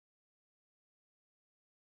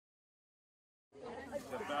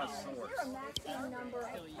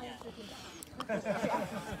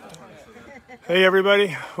Hey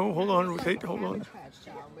everybody! Oh, hold on, hold on.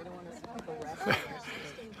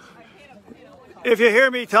 If you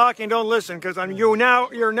hear me talking, don't listen, because you're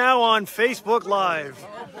now on Facebook Live.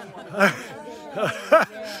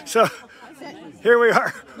 So here we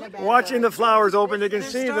are, watching the flowers open. You can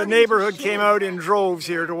see the neighborhood came out in droves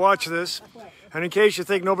here to watch this. And in case you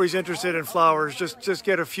think nobody's interested in flowers, just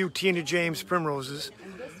get a few Tina James Primroses.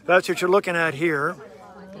 That's what you're looking at here.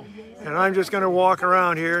 And I'm just going to walk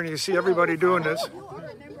around here, and you see everybody doing this.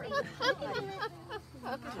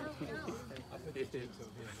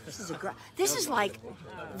 This is like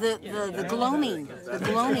the gloaming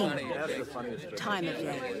time of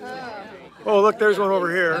day. Oh, look, there's one over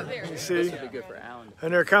here. You see,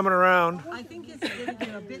 and they're coming around. I think it's going to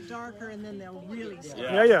get a bit darker, and then they'll really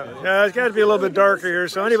start. Yeah. It's got to be a little bit darker here.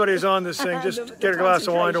 So anybody who's on this thing, just get a glass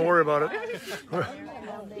of wine. Don't worry about it.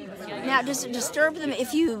 Now, does it disturb them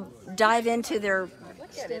if you dive into their?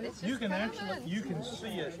 You can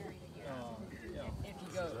see it.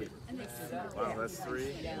 Wow, that's 3.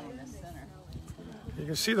 You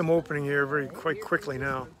can see them opening here quite quickly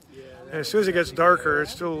now. And as soon as it gets darker, it's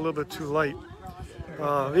still a little bit too light.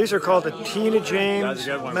 These are called the Tina James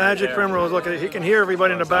Magic Primrose. Look, you can hear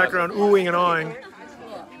everybody in the background oohing and awing.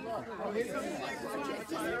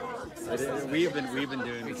 We've been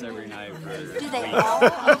doing this every night. Do they all?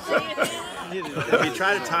 Have you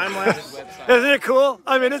tried a time lapse? Isn't it cool?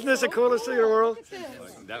 I mean, isn't this the coolest thing in the world?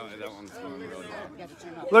 That one's going really well.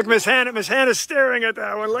 Look, Miss Hannah's staring at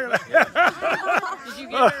that one. Look at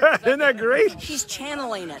that. Isn't that great? She's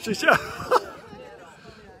channeling it.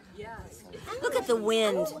 Look at the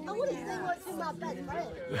wind. I want to say what's in my best friend.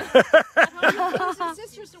 Brothers and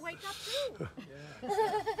sisters to wake up too.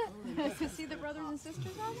 To see the brothers and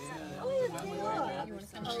sisters out there.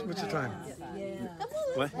 What's the time?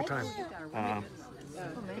 What time?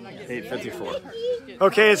 8:54.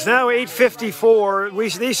 Okay, it's now 8:54.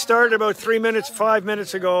 These started about 5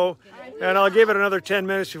 minutes ago, and I'll give it another 10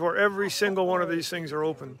 minutes before every single one of these things are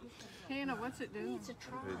open. Hannah, what's it doing? Just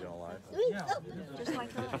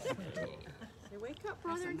like that. They wake up,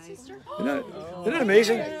 brother and sister. Isn't that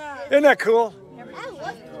amazing? Isn't that cool?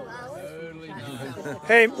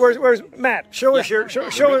 Hey, where's Matt? Show us your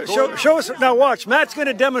show us now. Watch, Matt's going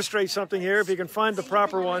to demonstrate something here if you can find the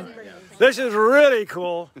proper one. This is really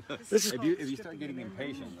cool. This is. If you start getting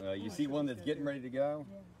impatient, you see one that's getting ready to go,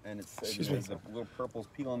 and it's the little purple's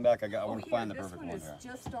peeling back. I want to find the perfect one here.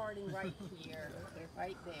 Just starting right here,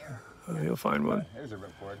 right there. You'll find one. There's a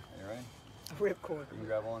ripcord. You ready? Ripcord. You can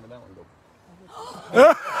grab onto that one and go.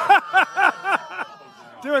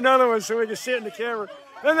 Do another one so we can see it in the camera.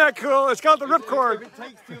 Isn't that cool? It's called the ripcord. If it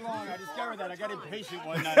takes too long, I discovered that. I got impatient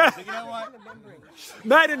one night. I said, you know what?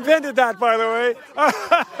 Matt invented that, by the way.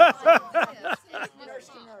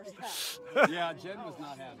 Yeah, Jen was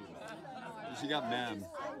not happy about it. She got mad.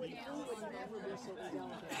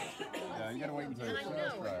 Yeah, you gotta wait until it's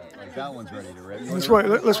right. Like that one's ready to rip.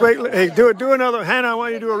 Let's wait. Hey, do another. Hannah, I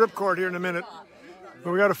want you to do a ripcord here in a minute.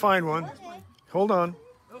 But we got to find one. Hold on.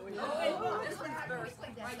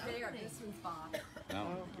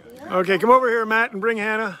 Okay, come over here, Matt, and bring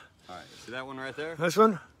Hannah. All right, see that one right there? This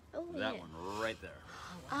one? That one right there.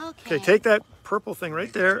 Okay, take that purple thing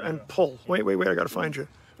right there and pull. Wait, I got to find you.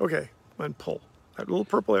 Okay, and pull. That little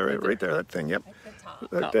purple area right there, that thing, yep.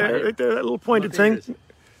 Right there, that little pointed thing.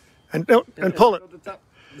 And pull it.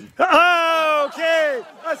 Oh, okay,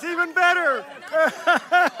 that's even better.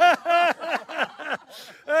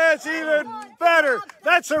 That's even better.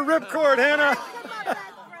 That's a ripcord, Hannah.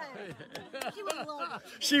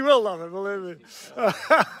 She will love it, believe me.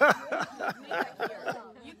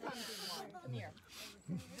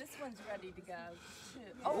 This one's ready to go.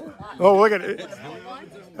 Oh, look at it.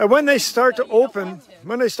 And when they start to open,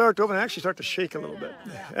 they actually start to shake a little bit.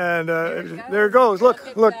 And there it goes. Look.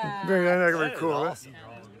 Very cool. Huh?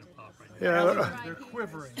 Yeah, They're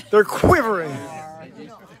quivering. They're quivering.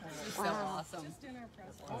 So awesome.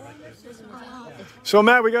 So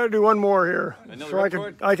Matt, we got to do one more here, so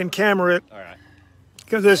I can camera it. All right.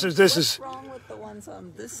 Because this is. What's wrong with the ones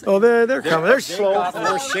on this side? Oh, they're coming. They're slow.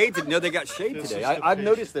 More shade today. No, they got shade today. I've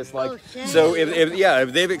noticed this. So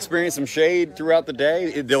if they've experienced some shade throughout the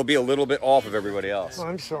day, they'll be a little bit off of everybody else. Oh,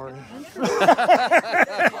 I'm sorry.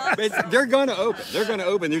 But they're going to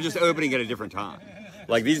open. They're just opening at a different time.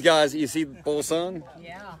 Like these guys, you see full sun?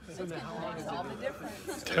 Yeah. All the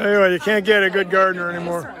difference. Tell you what, you can't get a good gardener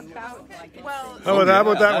anymore. How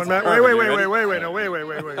about that one, Matt? Wait.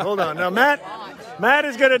 Hold on. Now, Matt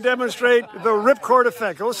is going to demonstrate the ripcord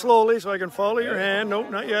effect. Go slowly so I can follow your hand. Nope,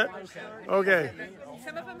 not yet. Okay.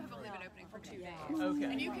 Some of them have only been opening for Okay.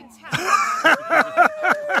 And you can tell.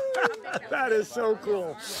 That is so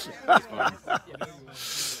cool.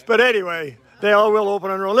 But anyway, they all will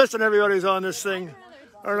open on their own. Listen, everybody's on this thing.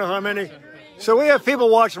 I don't know how many. So we have people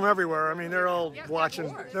watching from everywhere. I mean, they're all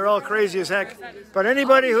watching. They're all crazy as heck. But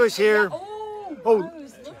anybody who's here, oh,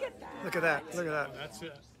 look at that! Look at that! That's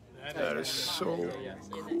it. That is so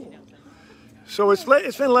cool. So it's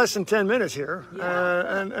been less than 10 minutes here,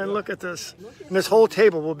 and look at this. And this whole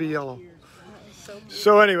table will be yellow.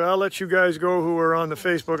 So anyway, I'll let you guys go who are on the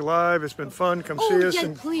Facebook Live. It's been fun. Come see us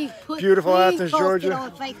in beautiful Athens,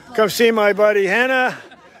 Georgia. Come see my buddy Hannah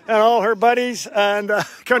and all her buddies, and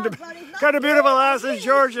come to beautiful Athens,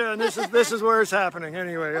 Georgia. And this is where it's happening.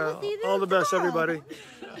 Anyway, all the best, everybody.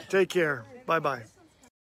 Take care. Bye-bye.